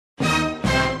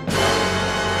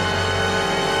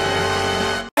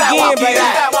in, baby.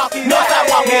 Northside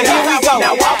walk it out. Here we go.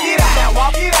 Now walk it out. Now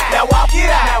walk it out. Now walk it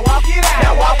out. Now walk it out.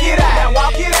 Now walk it out. Now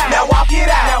walk it out. Now walk it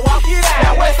out. Now walk it out.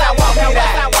 Now westside walk it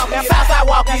out. Now southside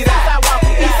walk it out.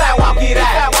 Eastside walk it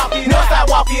out. Northside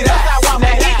walk it out. Now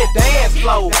hit the dance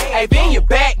floor. Hey, bend your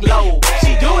back low.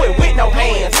 She do it with no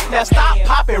hands. Now stop,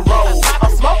 pop and roll.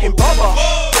 I'm smoking bubble.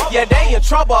 Yeah, they in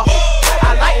trouble.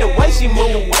 I like the way she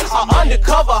move.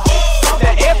 Undercover.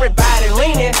 Now everybody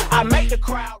leaning. I make the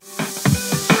crowd.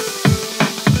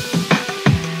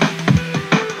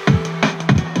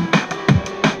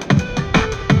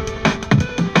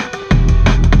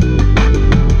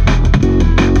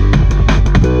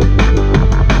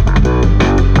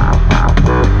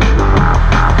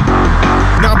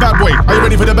 Are you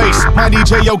ready for the bass? My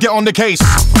DJ, yo, get on the case.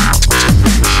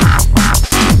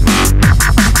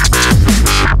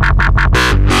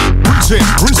 Rinse in,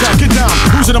 rinse out, get down.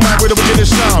 Who's in the mic with the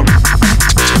wickedest sound?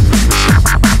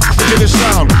 Wickedest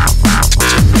sound.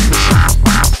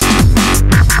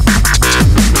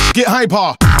 Get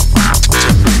hyper.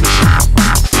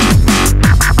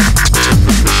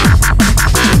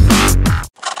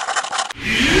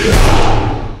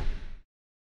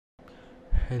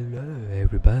 Hello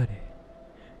everybody,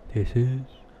 this is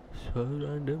So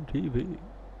Random TV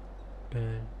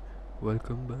and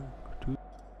welcome back to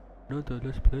another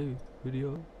Let's Play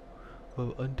video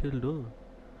of Until Dawn.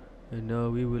 And now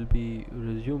we will be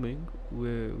resuming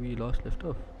where we last left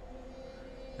off,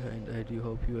 and I do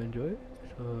hope you enjoy.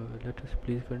 So let us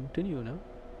please continue now.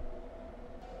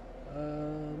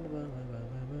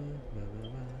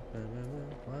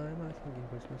 Why am I singing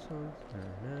Christmas songs?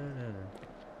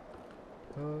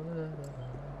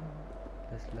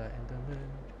 Let's lighten the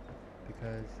mood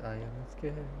because I am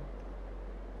scared.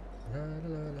 La la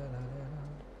la la la la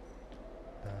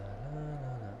la la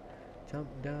la. Jump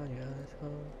down your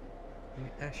asshole, you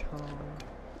asshole.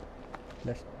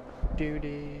 Let's do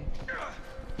this.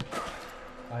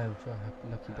 I am so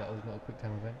lucky that was not a quick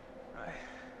time event.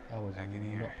 I was not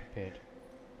prepared.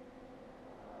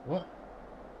 What?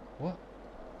 What?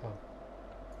 Oh.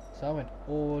 So I went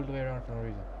all the way around for no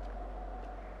reason.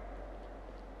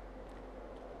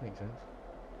 Makes sense.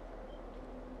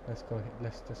 Let's go.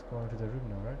 Let's just go into the room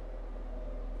now, right?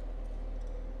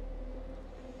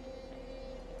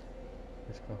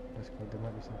 Let's go. Let's go. There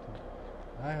might be something.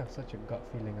 I have such a gut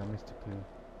feeling I missed a clue,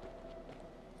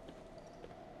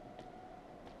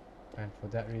 and for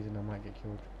that reason I might get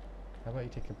killed. How about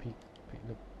you take a peek?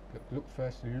 Look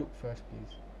first. Look first,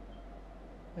 please.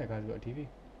 Yeah, guys, got a TV.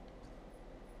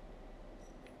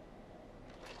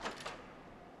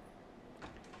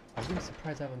 I'm really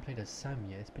surprised I haven't played as Sam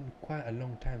yet. It's been quite a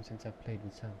long time since I've played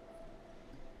with Sam.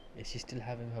 Is she still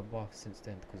having her bath since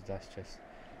then? Because that's just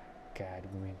God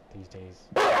women these days.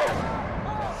 No,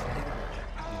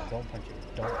 don't punch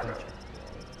it. Don't punch it.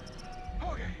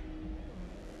 Okay.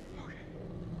 Okay.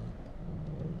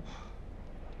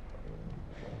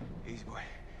 Easy, boy.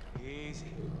 Easy.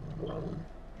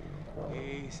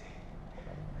 Easy.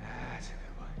 That's a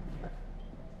good one.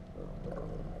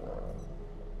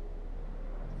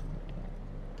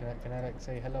 Can I like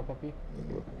say hello, puppy?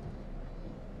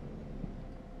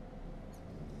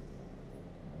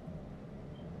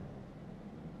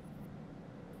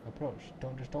 Approach.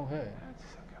 Don't hurt it. That's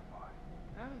a good boy.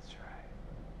 That's right.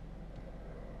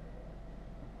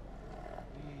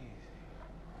 Easy.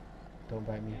 Don't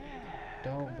bite me. Yeah,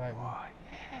 Don't bite me. boy.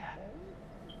 Yeah.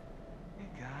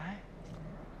 Good guy.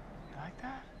 You like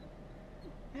that?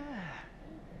 Yeah.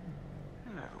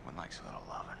 Everyone likes a little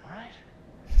loving, right?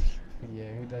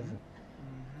 Yeah, who doesn't?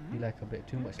 You like a bit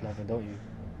too much loving, don't you?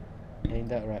 Ain't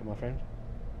that right, my friend?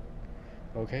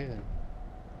 Okay then.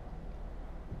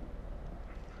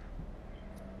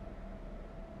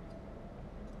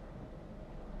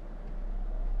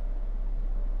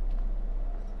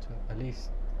 So at least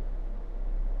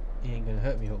he ain't gonna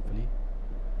hurt me, hopefully.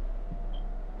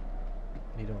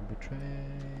 He don't betray me.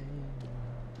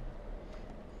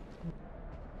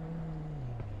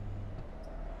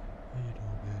 He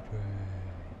don't betray me.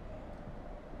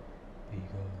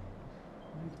 Because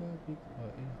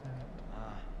what is that?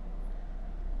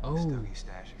 Oh, Stogie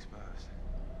stash exposed.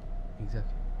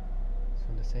 exactly. So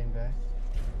the same guy,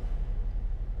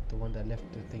 the one that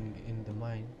left the thing in the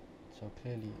mine. So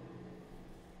clearly,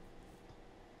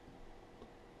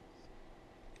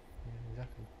 yeah,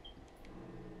 exactly.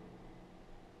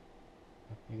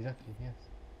 Exactly. Yes.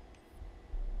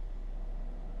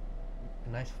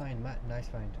 Nice find, Matt. Nice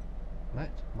find,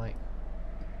 Matt. Mike.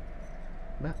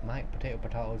 Matt, Mike.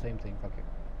 Potato. Same thing. Fuck it.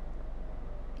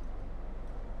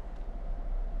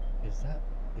 Is that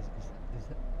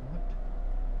what?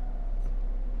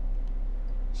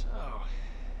 So,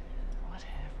 what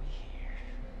have we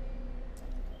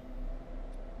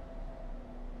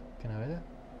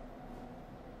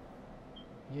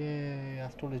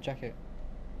stole his jacket.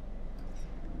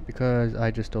 Because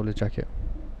I just stole his jacket.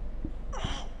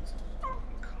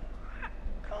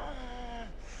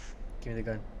 Give me the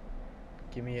gun.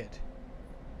 Give me it.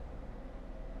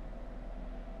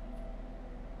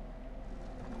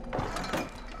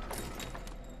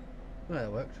 Well,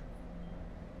 that worked.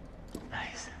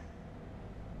 Nice.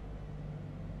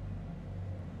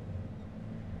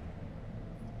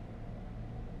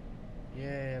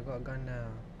 Yay, I got a gun now.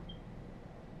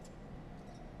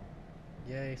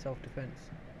 Yay, self-defense.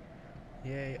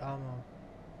 Yay, armor.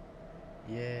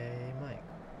 Yay, Mike.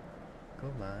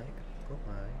 Go Mike. Go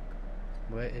Mike.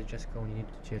 Where is Jessica when you need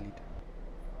to cheerlead?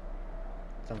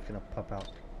 Something's gonna pop out.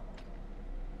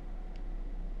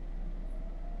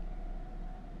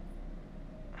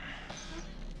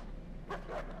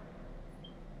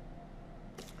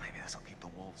 Maybe this will keep the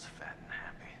wolves fed and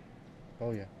happy.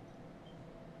 Oh yeah.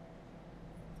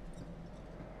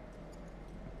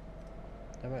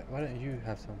 Why don't you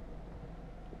have some?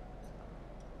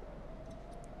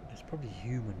 It's probably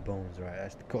human bones, right?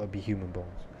 It's gotta be human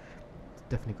bones. It's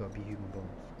definitely gotta be human bones.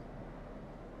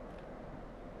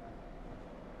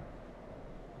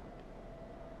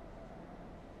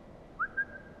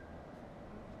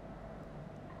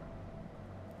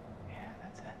 Yeah,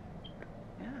 that's it.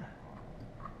 Yeah.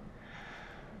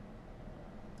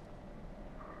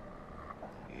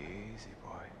 Easy,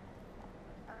 boy.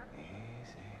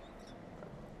 Easy.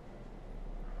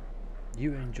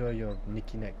 You enjoy your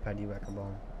nicky neck paddy whack a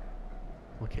bone.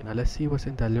 Okay, now let's see what's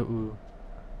in that little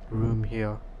room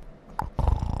here.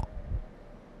 I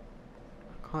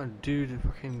can't do the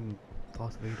fucking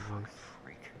Darth Vader voice.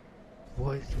 Freak.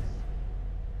 What is this?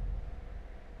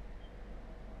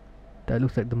 That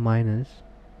looks like the miners.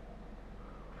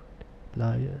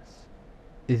 Liars.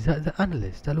 Is that the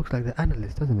analyst? That looks like the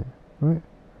analyst, doesn't it? Right?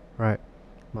 Right.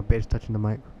 My bed's touching the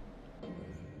mic.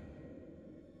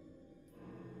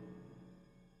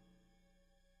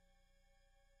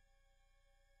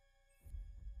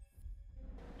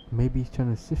 Maybe he's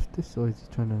trying to sift this, or is he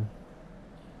trying to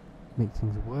make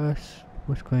things worse?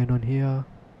 What's going on here?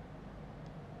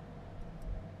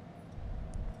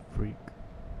 Freak.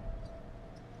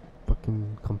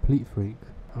 Fucking complete freak.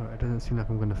 Alright, it doesn't seem like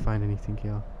I'm gonna find anything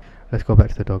here. Let's go back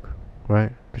to the dog,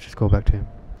 right? Let's just go back to him.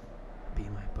 Be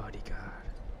my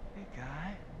bodyguard. Hey,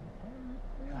 guy.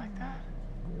 You like that?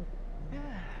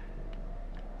 Yeah.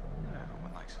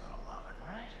 Everyone likes a little loving,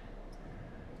 right?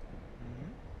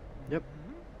 Yep.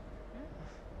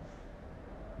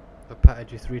 I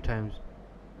patted you 3 times.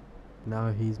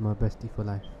 Now he's my bestie for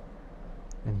life.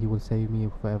 And he will save me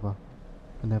forever.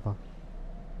 And ever.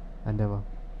 And ever.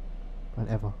 And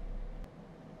ever.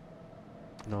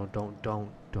 No, don't.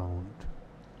 Don't.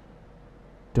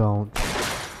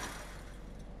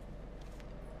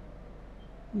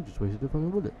 You just wasted a fucking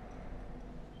bullet.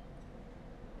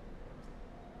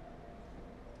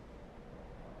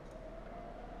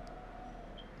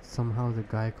 Somehow the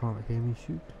guy can't hear me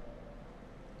shoot.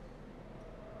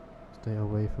 Stay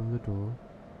away from the door.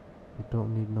 You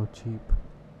don't need no cheap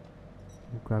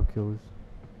grab kills.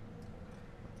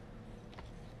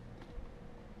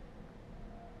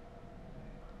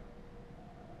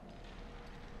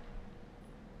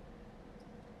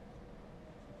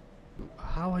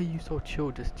 How are you so chill,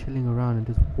 just chilling around and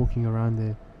just walking around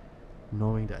there,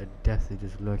 knowing that a death is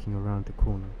just lurking around the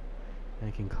corner and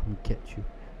it can come get you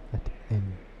at any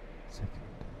second?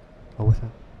 Oh, what's that?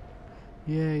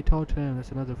 Yay, totem,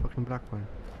 that's another fucking black one.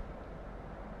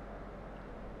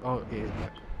 Oh, it is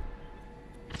black.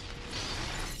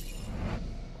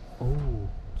 Oh,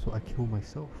 so I kill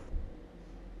myself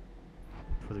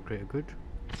for the greater good.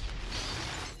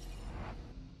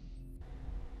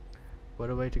 What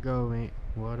a way to go, mate.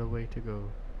 What a way to go.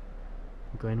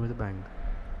 Going with a bang.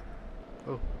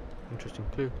 Oh, interesting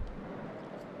clue.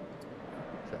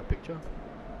 Is that a picture?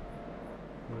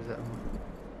 Or is that a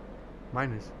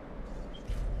miners?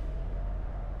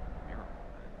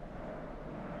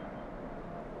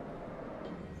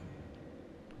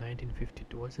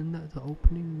 1952. Wasn't that the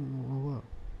opening or what?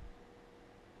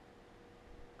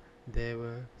 There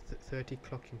were 30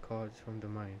 clocking cards from the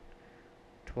mine.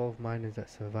 12 miners that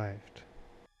survived.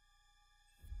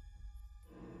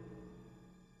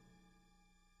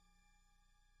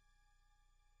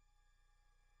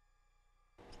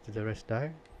 Did the rest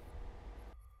die?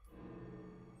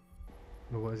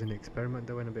 Or was it an experiment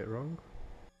that went a bit wrong?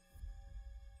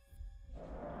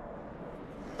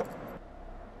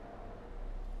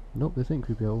 Nope, this ain't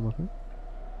creepy at all, my friend.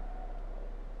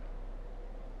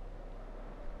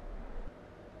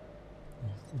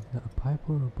 Is that a pipe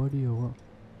or a body or what?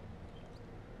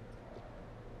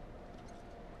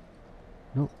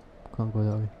 Nope, can't go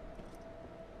that way.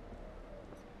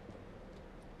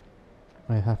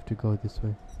 I have to go this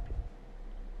way.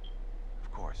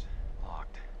 Of course.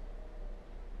 Locked.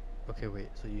 Okay, wait,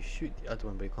 so you shoot the other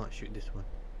one, but you can't shoot this one.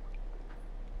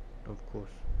 Of course.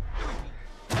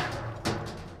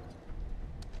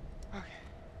 Okay.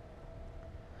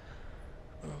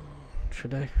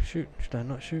 Should I shoot? Should I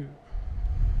not shoot?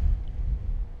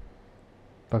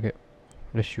 Fuck it.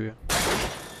 Let's shoot it.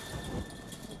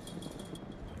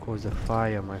 Cause a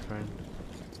fire, my friend.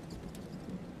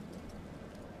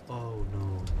 Oh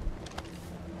no.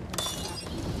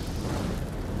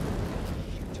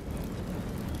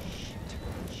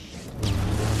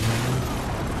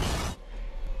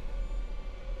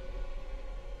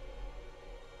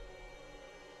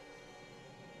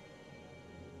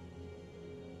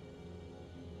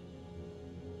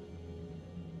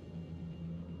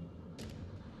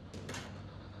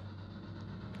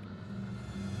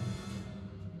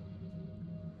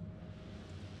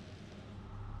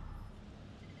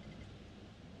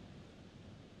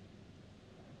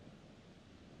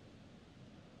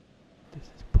 This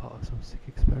is part of some sick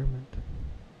experiment.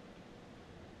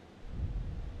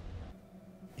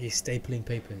 He's stapling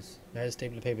papers. There's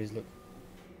stapling papers, look.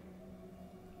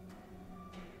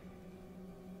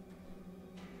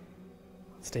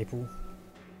 Staple.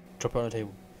 Drop it on the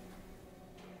table.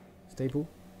 Staple.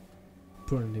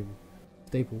 Put it on the table.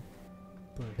 Staple.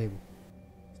 Put it on the table.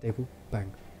 Staple.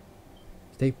 Bang.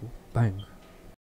 Staple. Bang.